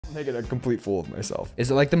Making a complete fool of myself.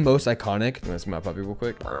 Is it like the most iconic? I'm gonna see my puppy real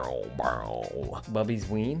quick. Bubby's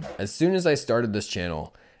ween. As soon as I started this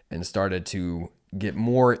channel and started to get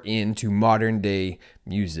more into modern day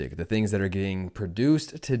music, the things that are getting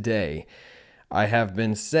produced today, I have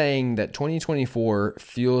been saying that 2024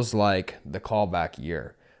 feels like the callback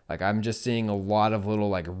year. Like I'm just seeing a lot of little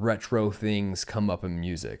like retro things come up in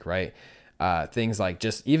music, right? Things like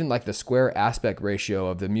just even like the square aspect ratio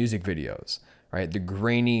of the music videos, right? The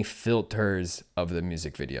grainy filters of the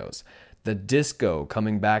music videos. The disco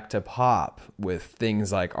coming back to pop with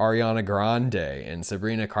things like Ariana Grande and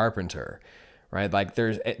Sabrina Carpenter, right? Like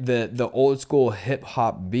there's the old school hip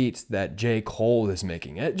hop beats that J. Cole is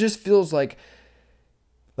making. It just feels like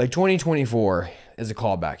 2024 is a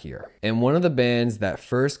callback year. And one of the bands that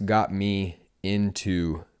first got me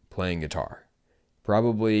into playing guitar,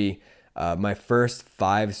 probably my first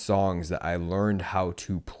 5 songs that I learned how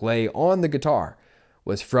to play on the guitar,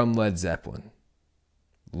 was from Led Zeppelin.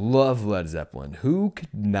 Love Led Zeppelin. Who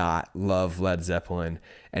could not love Led Zeppelin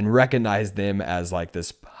and recognize them as like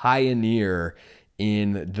this pioneer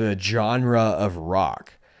in the genre of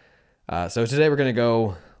rock? So today we're going to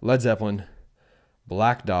go Led Zeppelin,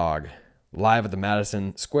 Black Dog, live at the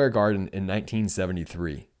Maddison Square Garden in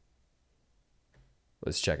 1973.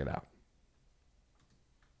 Let's check it out.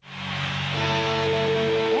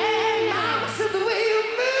 Hey, mama said the way you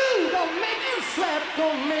move don't make you slap,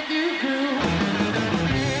 don't make you groove.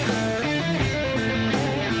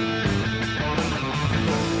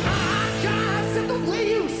 I said the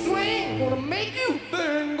way you swing gonna make you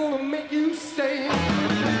burn, gonna make you stay.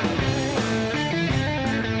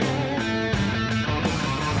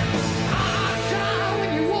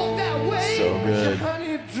 When you walk that way, So good.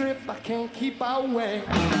 honey drip, I can't keep away.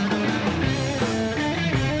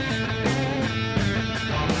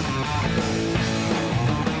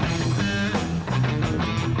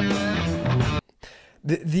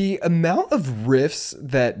 The amount of riffs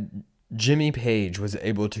that Jimmy Page was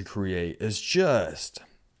able to create is just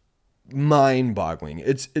mind-boggling.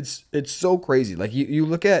 It's so crazy. Like you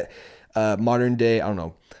look at modern day, I don't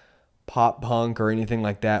know, pop punk or anything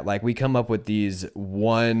like that. Like we come up with these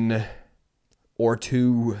 1 or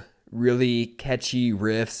 2 really catchy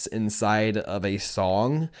riffs inside of a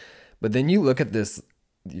song, but then you look at this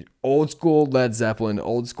old school Led Zeppelin,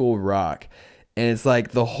 old school rock, and it's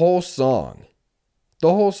like the whole song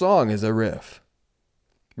is a riff,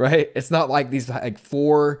 right? It's not like these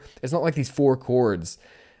it's not like these 4 chords,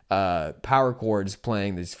 power chords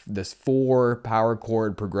playing this 4 power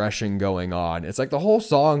chord progression going on. It's like the whole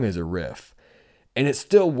song is a riff, and it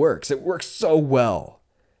still works. It works so well.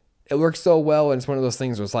 It works so well, and it's one of those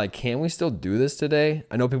things where it's like, can we still do this today?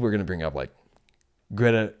 I know people are going to bring up like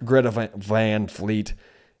Greta Van Fleet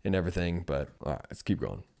and everything, but all right, let's keep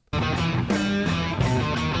going.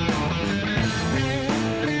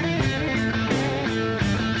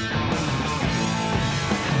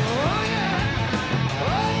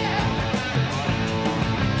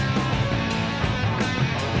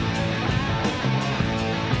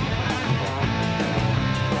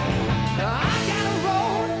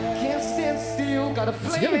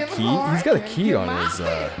 He's got a key on his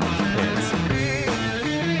pants.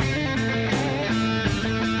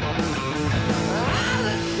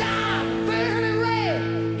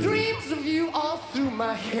 Dreams of you all through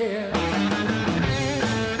my hair.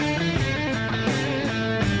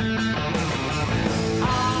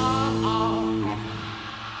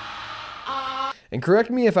 And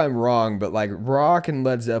correct me if I'm wrong, but like rock and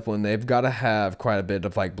Led Zeppelin, they've got to have quite a bit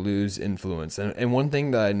of like blues influence. And one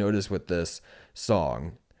thing that I noticed with this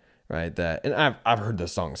song, right, and I've heard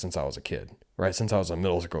this song since I was a kid, right, since I was a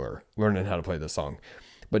middle schooler, learning how to play this song,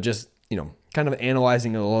 but just, you know, kind of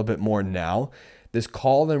analyzing it a little bit more now, this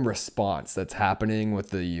call and response that's happening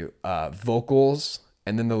with the vocals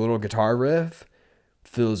and then the little guitar riff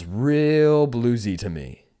feels real bluesy to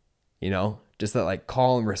me, you know? Just that like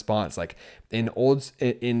call and response, like in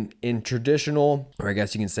traditional, or I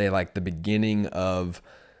guess you can say like the beginning of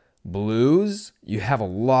blues, you have a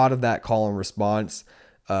lot of that call and response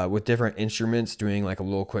with different instruments doing like a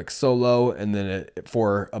little quick solo, and then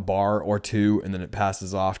for a bar or 2, and then it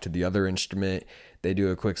passes off to the other instrument. They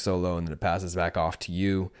do a quick solo, and then it passes back off to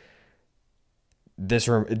you. This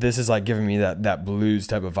is like giving me that blues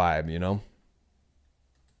type of vibe, you know?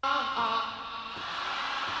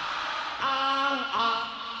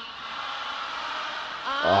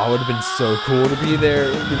 Oh, it would have been so cool to be there. It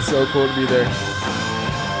would have been so cool to be there.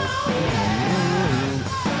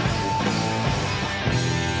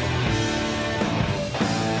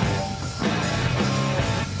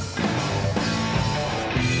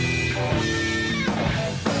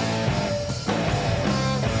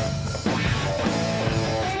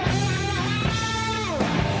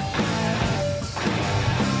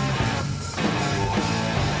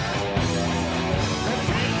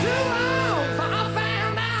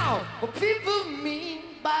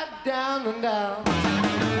 down and down.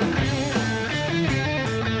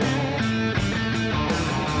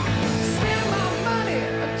 Spent my money,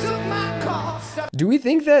 I took my cost. Do we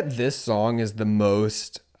think that this song is the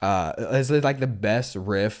most, is it like the best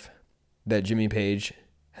riff that Jimmy Page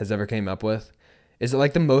has ever came up with? Is it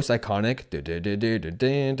like the most iconic?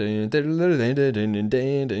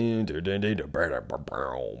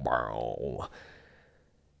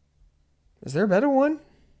 Is there a better one?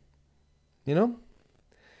 You know?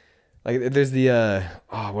 Like there's the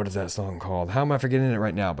what is that song called? How am I forgetting it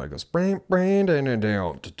right now? But it goes there's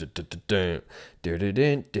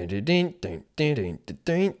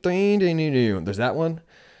that one.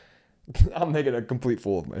 I'm making a complete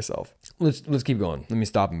fool of myself. Let's keep going. Let me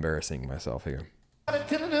stop embarrassing myself here.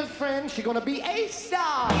 Telling her friend she's gonna be a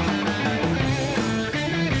star.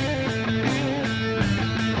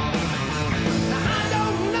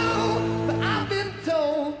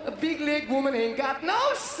 Big woman ain't got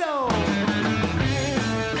no soul.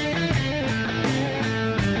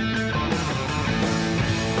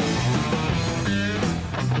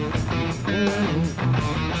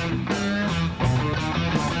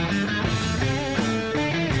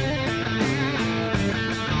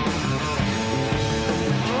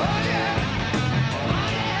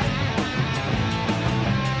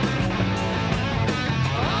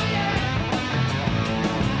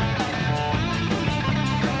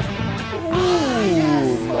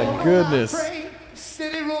 Goodness,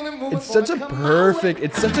 it's such a perfect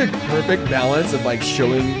balance of like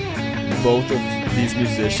showing both of these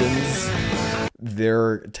musicians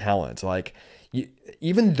their talent. Like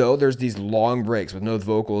even though there's these long breaks with no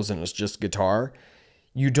vocals and it's just guitar,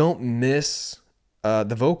 you don't miss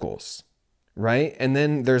the vocals, right? And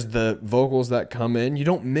then there's the vocals that come in, you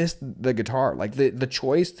don't miss the guitar. Like the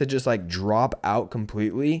choice to just like drop out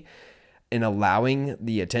completely and allowing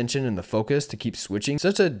the attention and the focus to keep switching.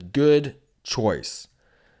 Such a good choice.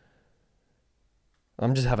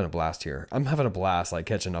 I'm just having a blast here. I'm having a blast like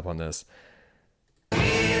catching up on this. Girl,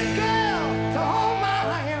 to hold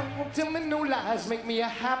my hand, won't tell me no lies, make me a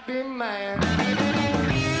happy man.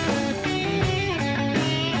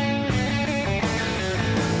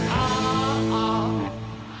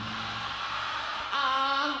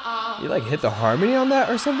 You like hit the harmony on that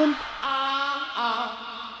or something?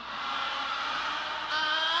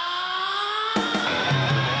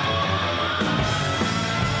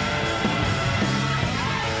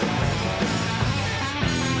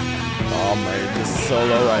 Oh man, this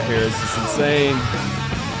solo right here is just insane.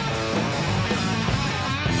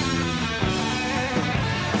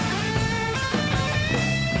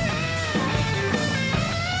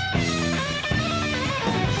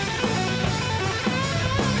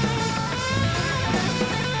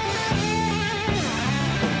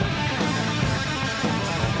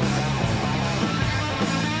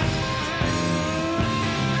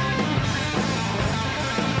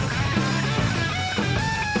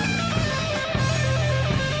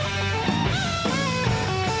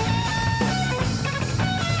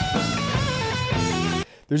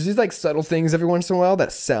 There's these like subtle things every once in a while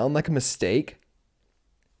that sound like a mistake.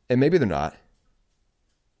 And maybe they're not.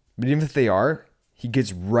 But even if they are, he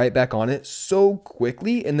gets right back on it so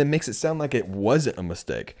quickly and then makes it sound like it wasn't a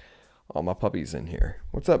mistake. Oh, my puppy's in here.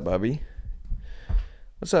 What's up, Bubby?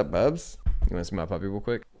 What's up, Bubs? You want to see my puppy real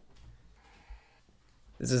quick?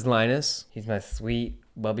 This is Linus. He's my sweet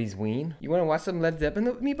Bubby's ween. You want to watch some Led Zeppelin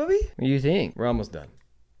with me, Bubby? What do you think? We're almost done.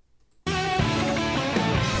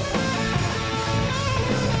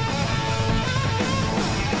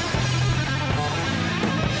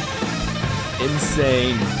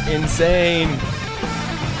 Insane. Insane.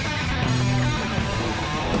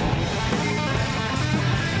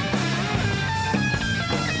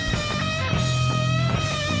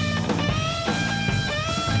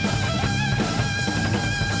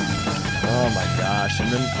 Oh my gosh.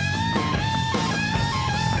 And then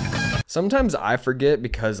sometimes I forget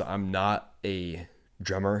because I'm not a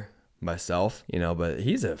drummer myself, you know, but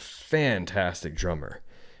he's a fantastic drummer.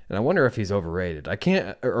 And I wonder if he's overrated.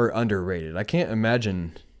 Or underrated. I can't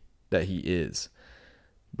imagine that he is.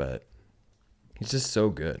 But he's just so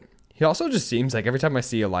good. He also just seems like every time I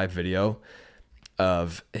see a live video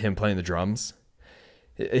of him playing the drums,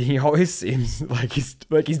 he always seems like he's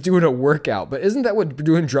doing a workout. But isn't that what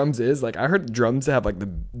doing drums is? Like I heard drums have like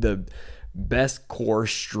the best core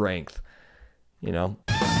strength, you know?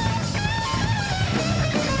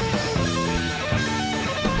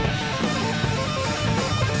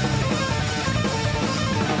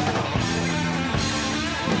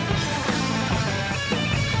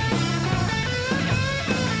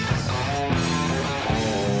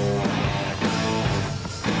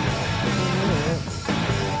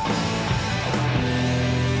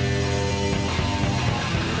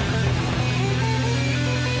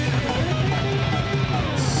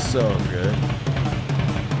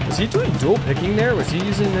 he doing dual picking there? Was he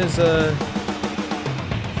using his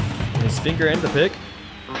finger and the pick?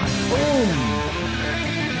 Boom!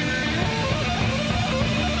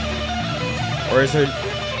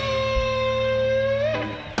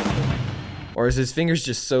 Or is his fingers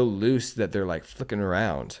just so loose that they're like flicking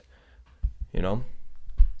around? You know?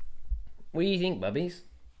 What do you think, bubbies?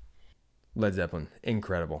 Led Zeppelin,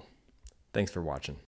 incredible. Thanks for watching.